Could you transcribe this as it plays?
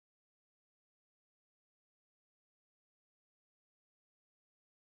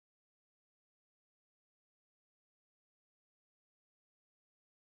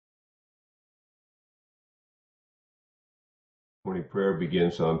Morning prayer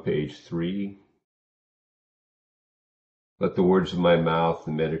begins on page 3. Let the words of my mouth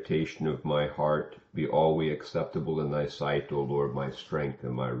and meditation of my heart be always acceptable in thy sight, O Lord, my strength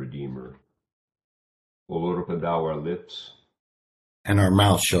and my Redeemer. O Lord, open thou our lips, and our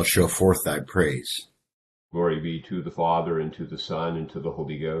mouth shall show forth thy praise. Glory be to the Father, and to the Son, and to the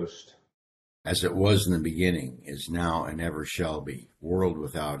Holy Ghost. As it was in the beginning, is now, and ever shall be, world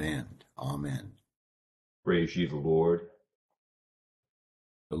without end. Amen. Praise ye the Lord.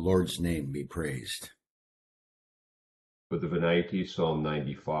 The Lord's name be praised. For the Venite, Psalm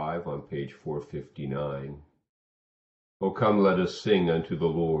 95 on page 459. O come, let us sing unto the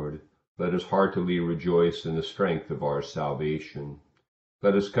Lord. Let us heartily rejoice in the strength of our salvation.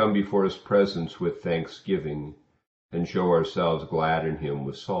 Let us come before his presence with thanksgiving, and show ourselves glad in him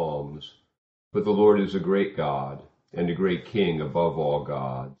with psalms. For the Lord is a great God, and a great King above all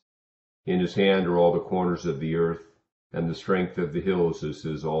gods. In his hand are all the corners of the earth, and the strength of the hills is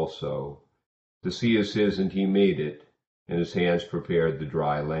his also. The sea is his, and he made it, and his hands prepared the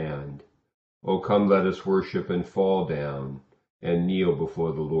dry land. O come, let us worship and fall down, and kneel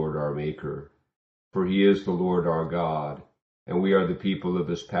before the Lord our Maker. For he is the Lord our God, and we are the people of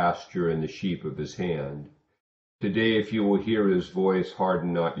his pasture and the sheep of his hand. Today, if you will hear his voice,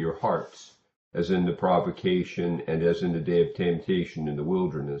 harden not your hearts, as in the provocation and as in the day of temptation in the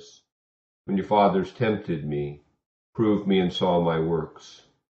wilderness, when your fathers tempted me, proved me, and saw my works.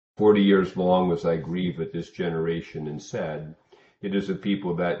 40 years long was I grieved at this generation, and said, It is a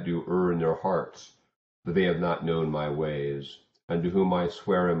people that do err in their hearts, for they have not known my ways, unto whom I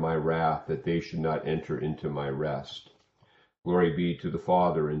swear in my wrath that they should not enter into my rest. Glory be to the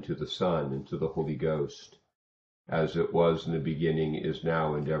Father, and to the Son, and to the Holy Ghost, as it was in the beginning, is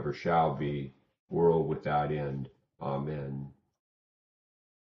now, and ever shall be, world without end. Amen.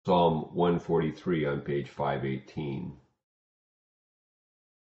 Psalm 143 on page 518.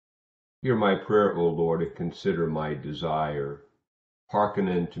 Hear my prayer, O Lord, and consider my desire. Hearken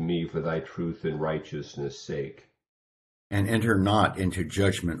unto me for thy truth and righteousness' sake. And enter not into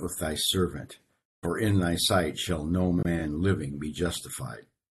judgment with thy servant, for in thy sight shall no man living be justified.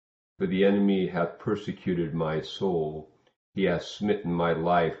 For the enemy hath persecuted my soul. He hath smitten my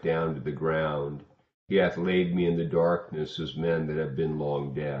life down to the ground. He hath laid me in the darkness as men that have been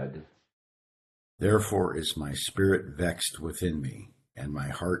long dead. Therefore is my spirit vexed within me, and my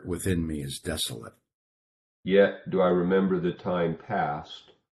heart within me is desolate. Yet do I remember the time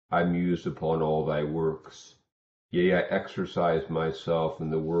past. I muse upon all thy works. Yea, I exercise myself in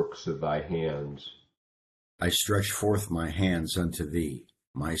the works of thy hands. I stretch forth my hands unto thee.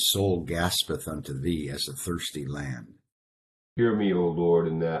 My soul gaspeth unto thee as a thirsty land. Hear me, O Lord,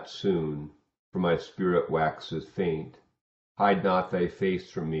 and that soon, for my spirit waxeth faint. Hide not thy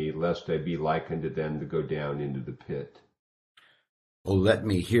face from me, lest I be like unto them that go down into the pit. O let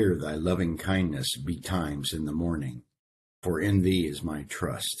me hear thy loving kindness betimes in the morning, for in thee is my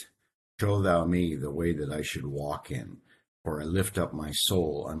trust. Show thou me the way that I should walk in, for I lift up my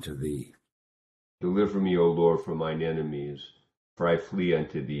soul unto thee. Deliver me, O Lord, from mine enemies, for I flee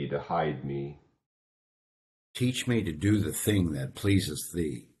unto thee to hide me. Teach me to do the thing that pleaseth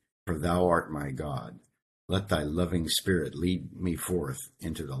thee, for thou art my God. Let thy loving spirit lead me forth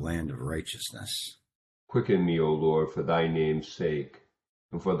into the land of righteousness. Quicken me, O Lord, for thy name's sake,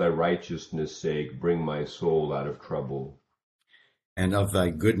 and for thy righteousness' sake bring my soul out of trouble. And of thy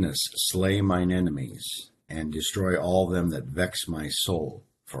goodness slay mine enemies, and destroy all them that vex my soul,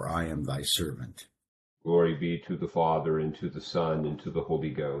 for I am thy servant. Glory be to the Father, and to the Son, and to the Holy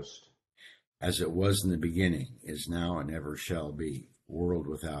Ghost. As it was in the beginning, is now, and ever shall be, world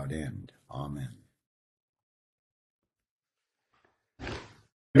without end. Amen.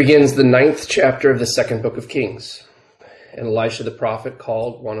 Begins the 9th chapter of the 2nd book of Kings. And Elisha the prophet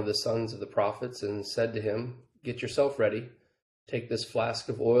called one of the sons of the prophets and said to him, Get yourself ready, take this flask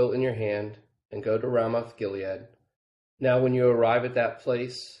of oil in your hand, and go to Ramoth Gilead. Now when you arrive at that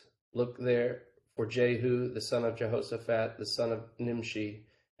place, look there for Jehu the son of Jehoshaphat, the son of Nimshi,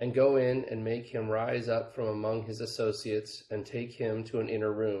 and go in and make him rise up from among his associates, and take him to an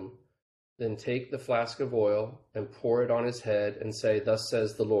inner room. Then take the flask of oil and pour it on his head, and say, Thus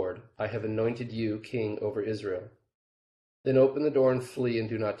says the Lord, I have anointed you king over Israel. Then open the door and flee, and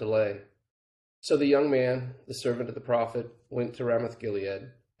do not delay. So the young man, the servant of the prophet, went to Ramoth Gilead,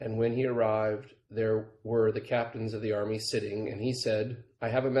 and when he arrived, there were the captains of the army sitting, and he said, I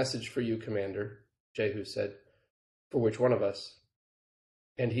have a message for you, commander. Jehu said, For which one of us?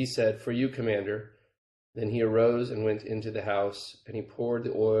 And he said, For you, commander. Then he arose and went into the house, and he poured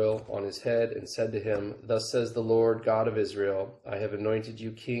the oil on his head and said to him, Thus says the Lord God of Israel, I have anointed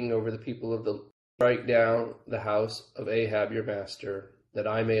you king over the people of strike down the house of Ahab your master, that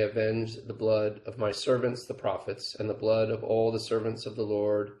I may avenge the blood of my servants the prophets, and the blood of all the servants of the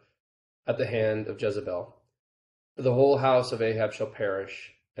Lord at the hand of Jezebel. For the whole house of Ahab shall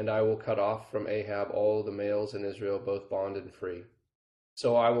perish, and I will cut off from Ahab all the males in Israel, both bond and free.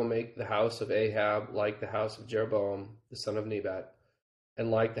 So I will make the house of Ahab like the house of Jeroboam the son of Nebat, and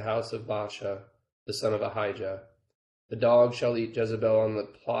like the house of Baasha the son of Ahijah. The dog shall eat Jezebel on the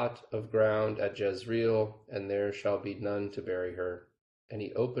plot of ground at Jezreel, and there shall be none to bury her. And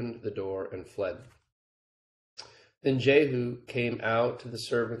he opened the door and fled. Then Jehu came out to the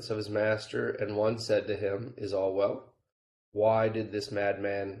servants of his master, and one said to him, Is all well? Why did this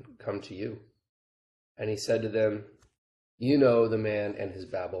madman come to you? And he said to them, You know the man and his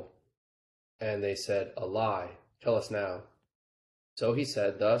babble. And they said, A lie. Tell us now. So he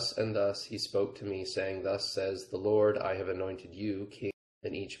said, Thus and thus he spoke to me, saying, Thus says the Lord, I have anointed you king.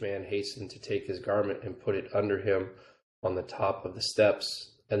 Then each man hastened to take his garment and put it under him on the top of the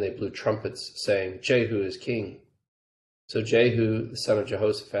steps. And they blew trumpets, saying, Jehu is king. So Jehu, the son of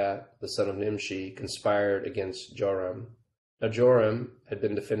Jehoshaphat, the son of Nimshi, conspired against Joram. Now Joram had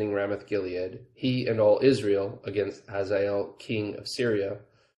been defending Ramoth-Gilead, he and all Israel, against Hazael, king of Syria.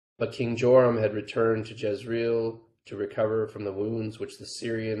 But King Joram had returned to Jezreel to recover from the wounds which the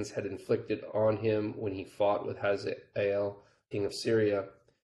Syrians had inflicted on him when he fought with Hazael, king of Syria.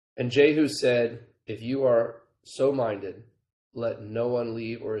 And Jehu said, If you are so minded, let no one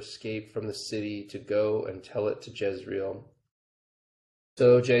leave or escape from the city to go and tell it to Jezreel.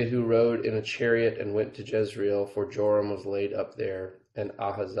 So Jehu rode in a chariot and went to Jezreel, for Joram was laid up there, and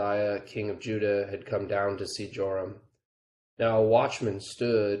Ahaziah, king of Judah, had come down to see Joram. Now a watchman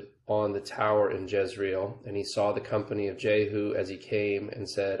stood on the tower in Jezreel, and he saw the company of Jehu as he came, and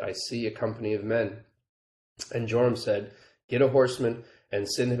said, I see a company of men. And Joram said, Get a horseman, and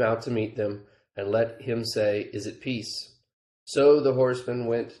send him out to meet them, and let him say, Is it peace? So the horseman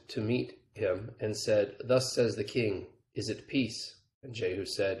went to meet him, and said, Thus says the king, Is it peace? And Jehu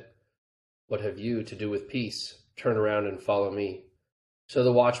said, What have you to do with peace? Turn around and follow me. So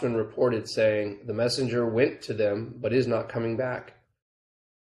the watchman reported, saying, The messenger went to them, but is not coming back.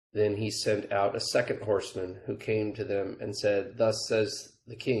 Then he sent out a second horseman, who came to them and said, Thus says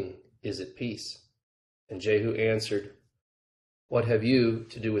the king, Is it peace? And Jehu answered, What have you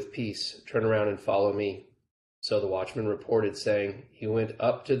to do with peace? Turn around and follow me. So the watchman reported, saying, He went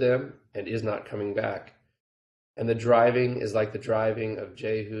up to them and is not coming back. And the driving is like the driving of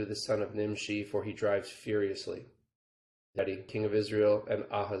Jehu the son of Nimshi, for he drives furiously. Daddy, king of Israel, and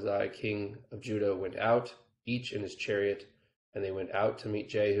Ahaziah, king of Judah, went out, each in his chariot, and they went out to meet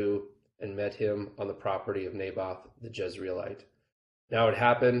Jehu, and met him on the property of Naboth the Jezreelite. Now it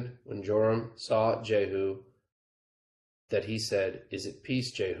happened, when Joram saw Jehu, that he said, Is it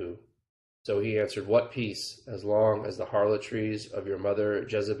peace, Jehu? So he answered, What peace, as long as the harlotries of your mother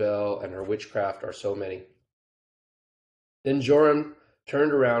Jezebel and her witchcraft are so many? Then Joram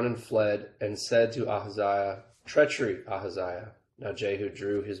turned around and fled, and said to Ahaziah, Treachery, Ahaziah. Now Jehu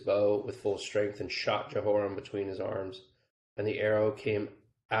drew his bow with full strength and shot Jehoram between his arms. And the arrow came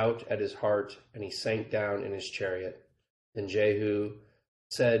out at his heart, and he sank down in his chariot. Then Jehu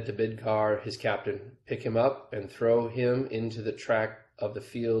said to Bidkar, his captain, Pick him up and throw him into the track of the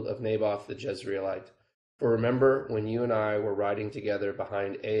field of Naboth the Jezreelite. For remember, when you and I were riding together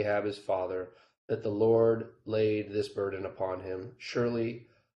behind Ahab his father, that the Lord laid this burden upon him. Surely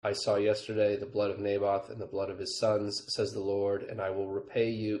I saw yesterday the blood of Naboth and the blood of his sons, says the Lord, and I will repay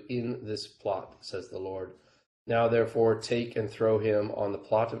you in this plot, says the Lord. Now therefore take and throw him on the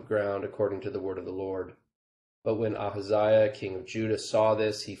plot of ground according to the word of the Lord. But when Ahaziah, king of Judah, saw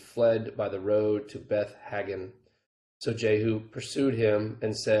this, he fled by the road to Beth-Hagan. So Jehu pursued him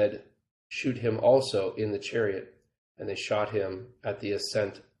and said, Shoot him also in the chariot. And they shot him at the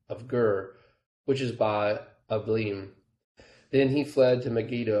ascent of Gur, which is by Ablim. Then he fled to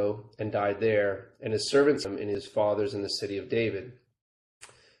Megiddo and died there, and his servants in his fathers in the city of David.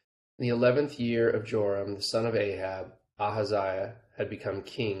 In the 11th year of Joram, the son of Ahab, Ahaziah had become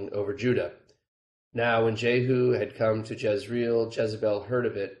king over Judah. Now when Jehu had come to Jezreel, Jezebel heard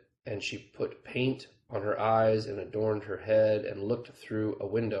of it, and she put paint on her eyes and adorned her head and looked through a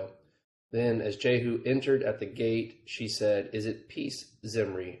window. Then as Jehu entered at the gate, she said, Is it peace,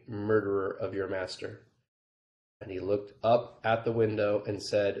 Zimri, murderer of your master? And he looked up at the window and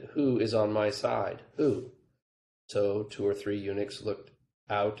said, Who is on my side? Who? So 2 or 3 eunuchs looked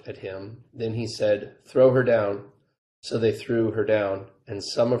out at him. Then he said, Throw her down. So they threw her down, and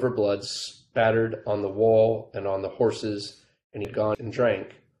some of her blood spattered on the wall and on the horses, and he had gone and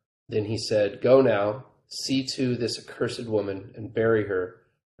drank. Then he said, Go now, see to this accursed woman, and bury her,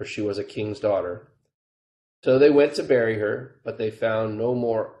 for she was a king's daughter. So they went to bury her, but they found no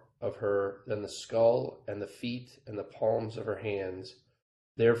more of her than the skull and the feet and the palms of her hands.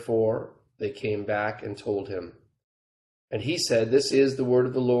 Therefore they came back and told him. And he said, This is the word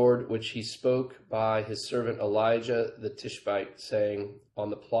of the Lord, which he spoke by his servant Elijah the Tishbite, saying, On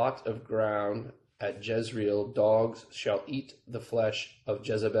the plot of ground at Jezreel dogs shall eat the flesh of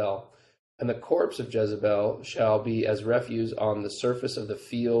Jezebel, and the corpse of Jezebel shall be as refuse on the surface of the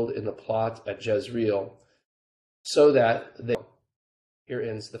field in the plot at Jezreel, so that they... Here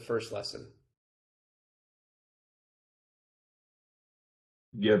ends the first lesson.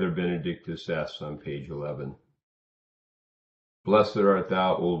 Together Benedictus S on page 11. Blessed art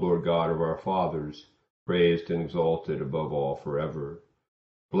thou, O Lord God of our fathers, praised and exalted above all forever.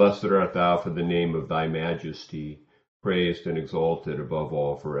 Blessed art thou for the name of thy majesty, praised and exalted above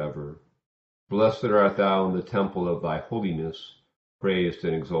all forever. Blessed art thou in the temple of thy holiness, praised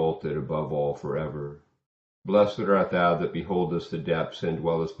and exalted above all forever. Blessed art thou that beholdest the depths and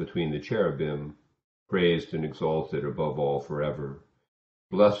dwellest between the cherubim, praised and exalted above all forever.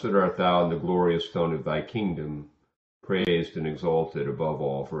 Blessed art thou in the glorious stone of thy kingdom, praised and exalted above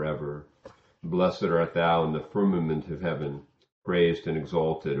all forever. Blessed art thou in the firmament of heaven, praised and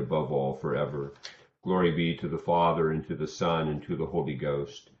exalted above all forever. Glory be to the Father, and to the Son, and to the Holy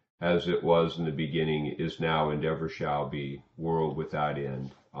Ghost, as it was in the beginning, is now, and ever shall be, world without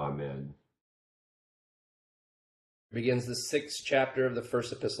end. Amen. Begins the 6th chapter of the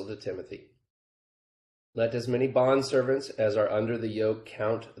first epistle to Timothy. Let as many bondservants as are under the yoke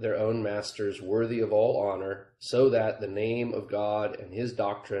count their own masters worthy of all honor, so that the name of God and his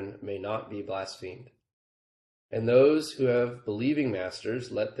doctrine may not be blasphemed. And those who have believing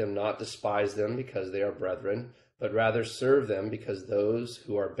masters, let them not despise them because they are brethren, but rather serve them because those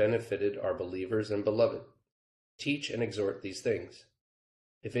who are benefited are believers and beloved. Teach and exhort these things.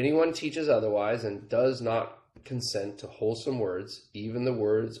 If anyone teaches otherwise and does not consent to wholesome words, even the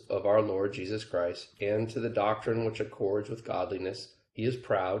words of our Lord Jesus Christ, and to the doctrine which accords with godliness, he is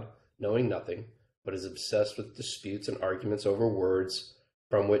proud, knowing nothing, but is obsessed with disputes and arguments over words,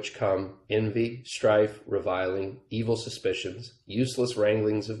 from which come envy, strife, reviling, evil suspicions, useless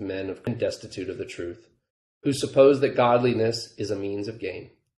wranglings of men destitute of the truth, who suppose that godliness is a means of gain.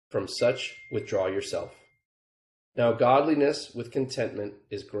 From such withdraw yourself. Now godliness with contentment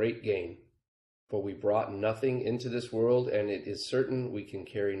is great gain. For we brought nothing into this world, and it is certain we can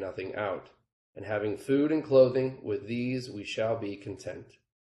carry nothing out. And having food and clothing, with these we shall be content.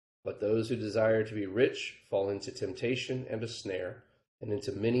 But those who desire to be rich fall into temptation and a snare, and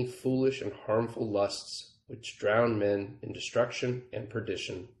into many foolish and harmful lusts, which drown men in destruction and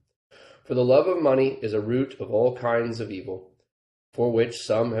perdition. For the love of money is a root of all kinds of evil, for which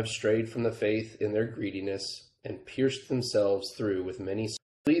some have strayed from the faith in their greediness, and pierced themselves through with many.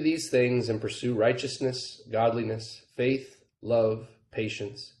 Flee these things and pursue righteousness, godliness, faith, love,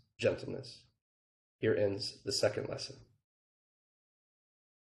 patience, gentleness. Here ends the second lesson.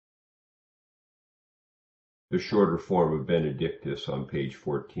 The shorter form of Benedictus on page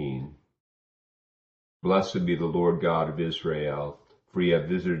 14. Blessed be the Lord God of Israel, for he hath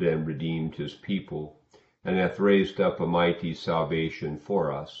visited and redeemed his people, and hath raised up a mighty salvation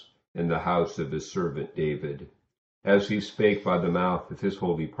for us in the house of his servant David, as he spake by the mouth of his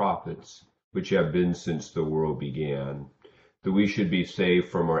holy prophets, which have been since the world began, that we should be saved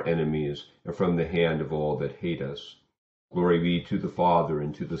from our enemies and from the hand of all that hate us. Glory be to the Father,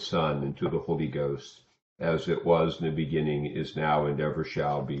 and to the Son, and to the Holy Ghost, as it was in the beginning, is now, and ever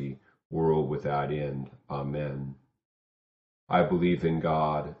shall be, world without end. Amen. I believe in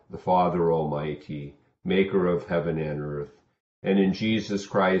God, the Father Almighty, maker of heaven and earth, and in Jesus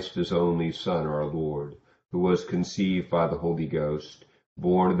Christ, his only Son, our Lord, who was conceived by the Holy Ghost,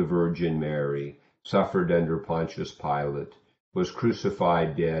 born of the Virgin Mary, suffered under Pontius Pilate, was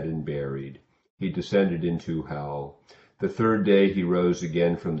crucified, dead, and buried. He descended into hell. The third day he rose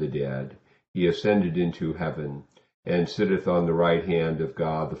again from the dead. He ascended into heaven, and sitteth on the right hand of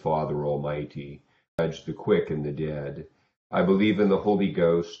God the Father Almighty, judge the quick and the dead. I believe in the Holy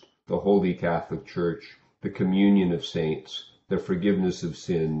Ghost, the Holy Catholic Church, the communion of saints, the forgiveness of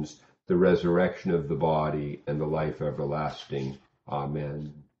sins, the resurrection of the body, and the life everlasting.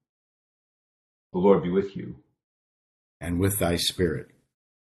 Amen. The Lord be with you. And with thy spirit.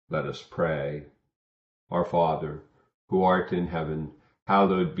 Let us pray. Our Father, who art in heaven,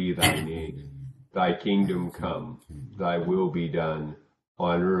 hallowed be thy name. Thy kingdom come, thy will be done,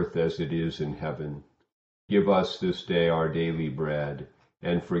 on earth as it is in heaven. Give us this day our daily bread,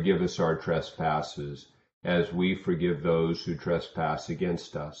 and forgive us our trespasses, as we forgive those who trespass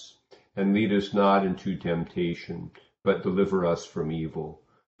against us. And lead us not into temptation, but deliver us from evil.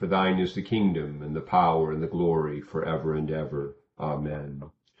 For thine is the kingdom, and the power, and the glory, forever and ever. Amen.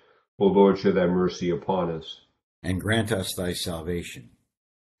 O Lord, show thy mercy upon us. And grant us thy salvation.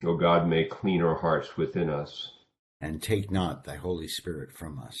 O God, make clean our hearts within us. And take not thy Holy Spirit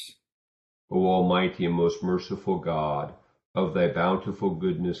from us. O Almighty and most merciful God, of thy bountiful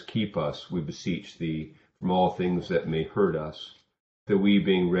goodness keep us, we beseech thee, from all things that may hurt us, that we,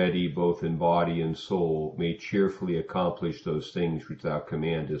 being ready both in body and soul, may cheerfully accomplish those things which thou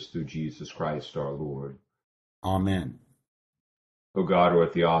commandest through Jesus Christ our Lord. Amen. O God, who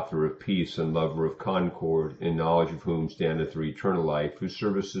art the author of peace and lover of concord, in knowledge of whom standeth our eternal life, whose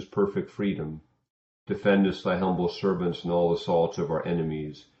service is perfect freedom, defend us, thy humble servants, in all assaults of our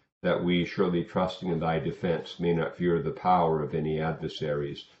enemies, that we, surely trusting in thy defense, may not fear the power of any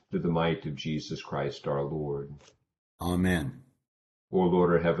adversaries, through the might of Jesus Christ our Lord. Amen. O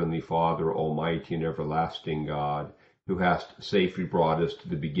Lord, our heavenly Father, almighty and everlasting God, who hast safely brought us to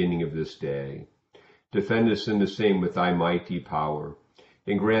the beginning of this day, defend us in the same with thy mighty power,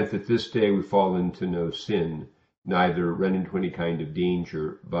 and grant that this day we fall into no sin, neither run into any kind of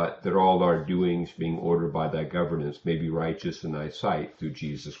danger, but that all our doings, being ordered by thy governance, may be righteous in thy sight, through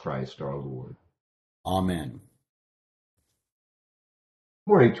Jesus Christ our Lord. Amen.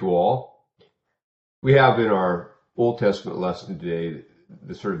 Morning to all. We have in our Old Testament lesson today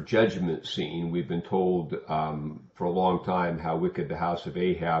the sort of judgment scene. We've been told for a long time how wicked the house of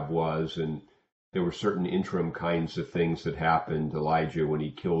Ahab was, and there were certain interim kinds of things that happened. Elijah, when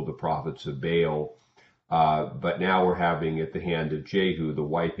he killed the prophets of Baal, but now we're having at the hand of Jehu the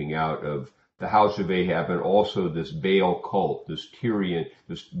wiping out of the house of Ahab, and also this Baal cult, this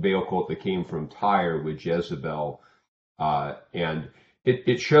Baal cult that came from Tyre with Jezebel, and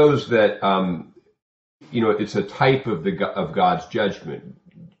it shows that it's a type of God's judgment.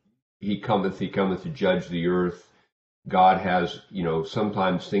 He cometh to judge the earth. God has,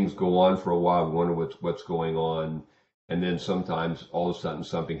 sometimes things go on for a while. We wonder what's going on. And then sometimes all of a sudden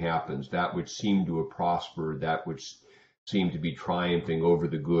something happens. That which seemed to have prospered, that which seemed to be triumphing over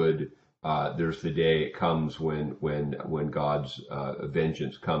the good, there's the day it comes when God's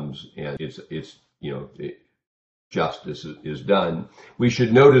vengeance comes, and justice is done. We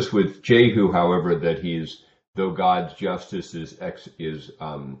should notice with Jehu, however, that though God's justice is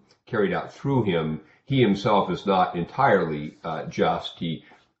carried out through him, he himself is not entirely just. He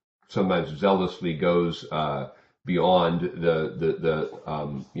sometimes zealously goes beyond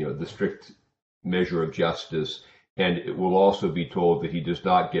the strict measure of justice, and it will also be told that he does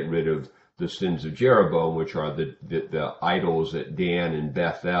not get rid of the sins of Jeroboam, which are the idols at Dan and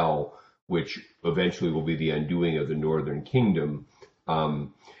Bethel, which eventually will be the undoing of the northern kingdom.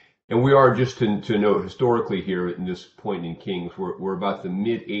 And we are, just to note historically here in this point in Kings, we're about the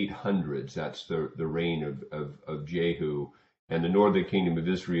mid-800s. That's the reign of Jehu. And the northern kingdom of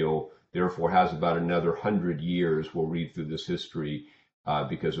Israel, therefore, has about another 100 years. We'll read through this history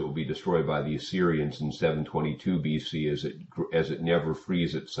because it will be destroyed by the Assyrians in 722 BC as it never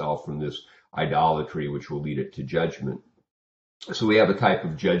frees itself from this idolatry, which will lead it to judgment. So we have a type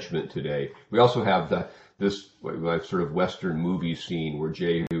of judgment today. We also have this sort of Western movie scene where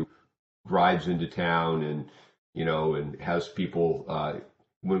Jehu rides into town and has people,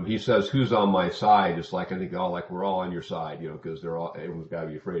 when he says, "Who's on my side?" it's like, I think, we're all on your side, because everyone's got to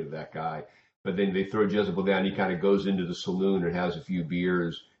be afraid of that guy. But then they throw Jezebel down. He kind of goes into the saloon and has a few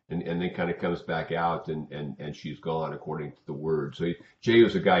beers, and then kind of comes back out, and she's gone, according to the word. So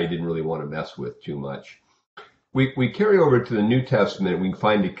Jehu's a guy he didn't really want to mess with too much. We carry over to the New Testament. We can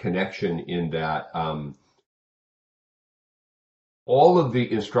find a connection in that all of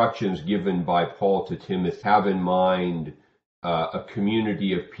the instructions given by Paul to Timothy have in mind a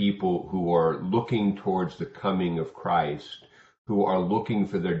community of people who are looking towards the coming of Christ, who are looking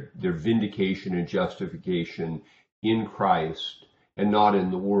for their vindication and justification in Christ and not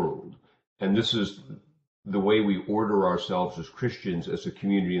in the world. And this is the way we order ourselves as Christians, as a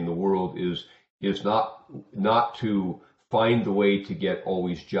community in the world, is not to find the way to get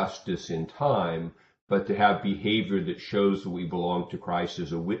always justice in time, but to have behavior that shows that we belong to Christ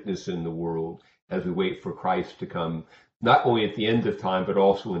as a witness in the world as we wait for Christ to come, not only at the end of time, but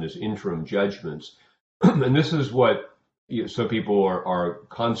also in his interim judgments. And this is what some people are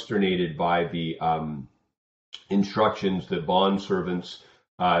consternated by the instructions that bondservants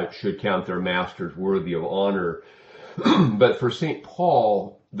should count their masters worthy of honor. But for St.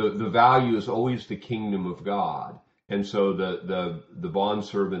 Paul, the value is always the kingdom of God. And so the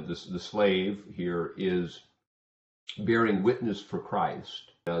bondservant, the slave here, is bearing witness for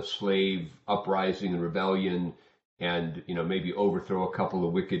Christ. A slave uprising and rebellion, and maybe overthrow a couple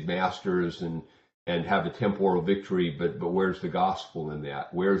of wicked masters, and and have a temporal victory, but where's the gospel in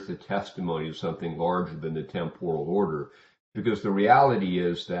that? Where's the testimony of something larger than the temporal order? Because the reality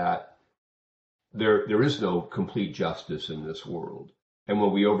is that there is no complete justice in this world. And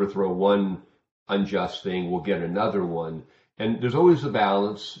when we overthrow one unjust thing, we'll get another one. And there's always a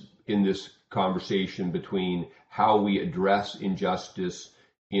balance in this conversation between how we address injustice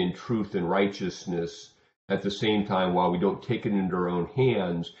in truth and righteousness at the same time, while we don't take it into our own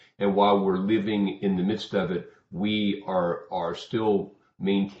hands, and while we're living in the midst of it, we are still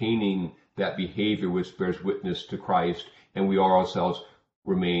maintaining that behavior which bears witness to Christ, and we are ourselves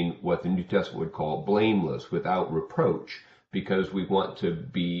remain what the New Testament would call blameless, without reproach, because we want to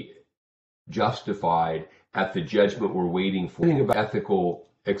be justified at the judgment we're waiting for. About ethical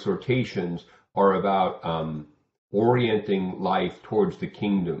exhortations are about orienting life towards the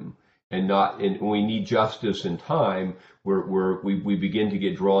kingdom, and not. And when we need justice in time, we begin to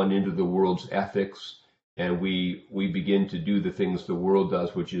get drawn into the world's ethics, and we begin to do the things the world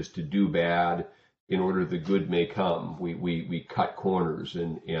does, which is to do bad in order the good may come. We cut corners,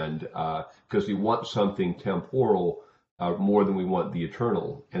 and because we want something temporal more than we want the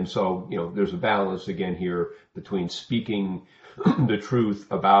eternal. And so, there's a balance again here between speaking the truth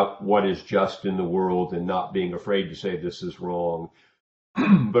about what is just in the world and not being afraid to say this is wrong,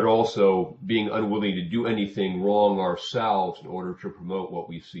 but also being unwilling to do anything wrong ourselves in order to promote what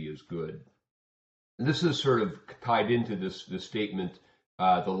we see as good. And this is sort of tied into this statement,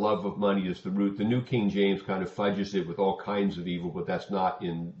 the love of money is the root. The New King James kind of fudges it with all kinds of evil, but that's not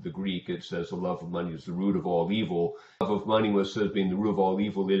in the Greek. It says the love of money is the root of all evil. The love of money was said being the root of all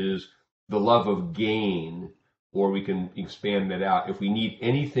evil. It is the love of gain, or we can expand that out. If we need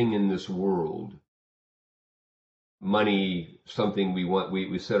anything in this world, money, something we want,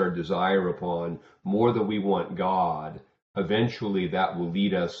 we set our desire upon more than we want God, eventually that will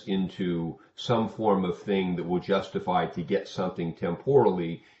lead us into some form of thing that will justify to get something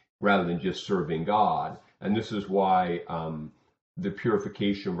temporally rather than just serving God. And this is why the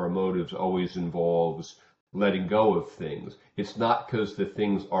purification of our motives always involves letting go of things. It's not because the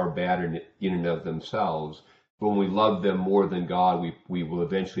things are bad in and of themselves, but when we love them more than God, we will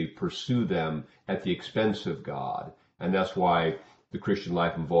eventually pursue them at the expense of God. And that's why the Christian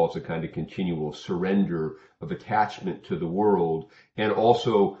life involves a kind of continual surrender of attachment to the world. And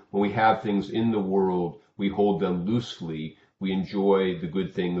also, when we have things in the world, we hold them loosely. We enjoy the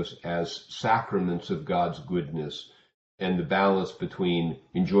good things as sacraments of God's goodness. And the balance between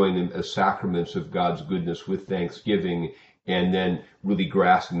enjoying them as sacraments of God's goodness with thanksgiving and then really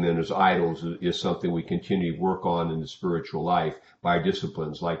grasping them as idols is something we continue to work on in the spiritual life by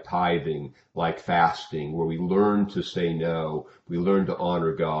disciplines like tithing, like fasting, where we learn to say no, we learn to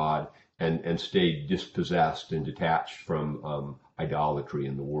honor God, and stay dispossessed and detached from idolatry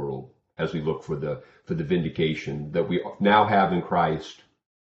in the world as we look for the vindication that we now have in Christ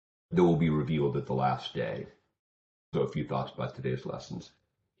that will be revealed at the last day. So a few thoughts about today's lessons.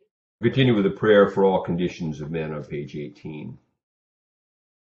 Continue with a prayer for all conditions of men on page 18.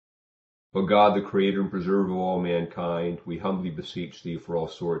 O God, the creator and preserver of all mankind, we humbly beseech thee for all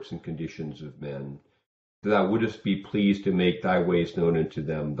sorts and conditions of men, that thou wouldest be pleased to make thy ways known unto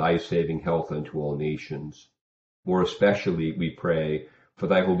them, thy saving health unto all nations. More especially, we pray, for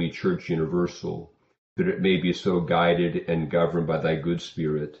thy holy church universal, that it may be so guided and governed by thy good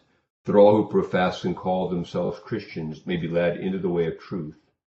spirit, that all who profess and call themselves Christians may be led into the way of truth,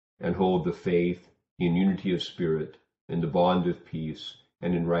 and hold the faith in unity of spirit, in the bond of peace,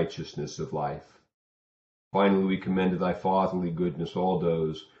 and in righteousness of life. Finally, we commend to thy fatherly goodness all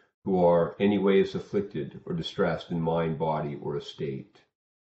those who are any ways afflicted or distressed in mind, body, or estate.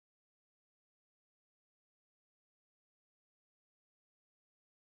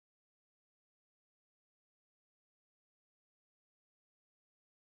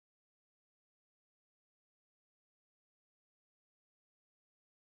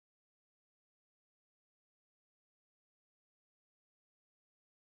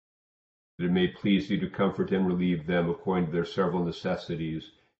 That it may please thee to comfort and relieve them according to their several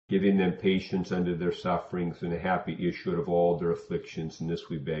necessities, giving them patience under their sufferings and a happy issue of all their afflictions. And this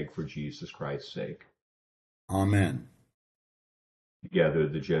we beg for Jesus Christ's sake. Amen. Together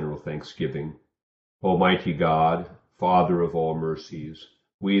the general thanksgiving. Almighty God, Father of all mercies,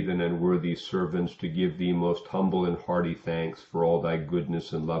 we the unworthy servants to give thee most humble and hearty thanks for all thy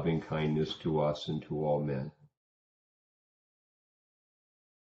goodness and loving kindness to us and to all men.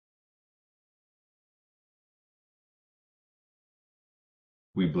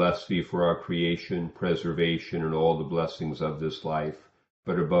 We bless thee for our creation, preservation, and all the blessings of this life,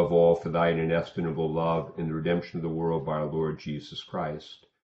 but above all for thine inestimable love and the redemption of the world by our Lord Jesus Christ,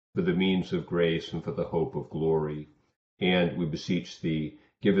 for the means of grace and for the hope of glory. And we beseech thee,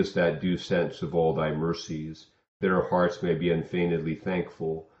 give us that due sense of all thy mercies, that our hearts may be unfeignedly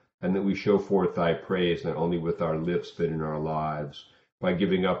thankful, and that we show forth thy praise not only with our lips but in our lives, by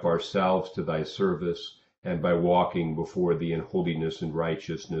giving up ourselves to thy service, and by walking before thee in holiness and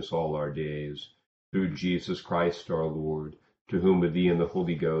righteousness all our days. Through Jesus Christ our Lord, to whom with thee and the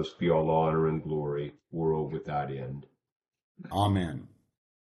Holy Ghost be all honor and glory, world without end. Amen.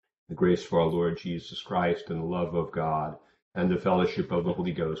 The grace of our Lord Jesus Christ, and the love of God, and the fellowship of the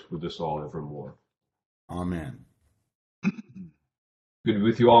Holy Ghost with us all evermore. Amen. Good to be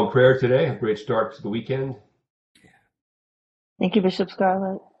with you all in prayer today. A great start to the weekend. Thank you, Bishop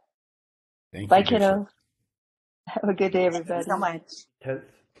Scarlett. Thank Bye, you, Bishop. kiddo. Have a good day, Thank you everybody. so much. 10th.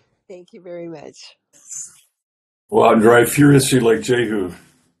 Thank you very much. Well, I'll drive furiously like Jehu.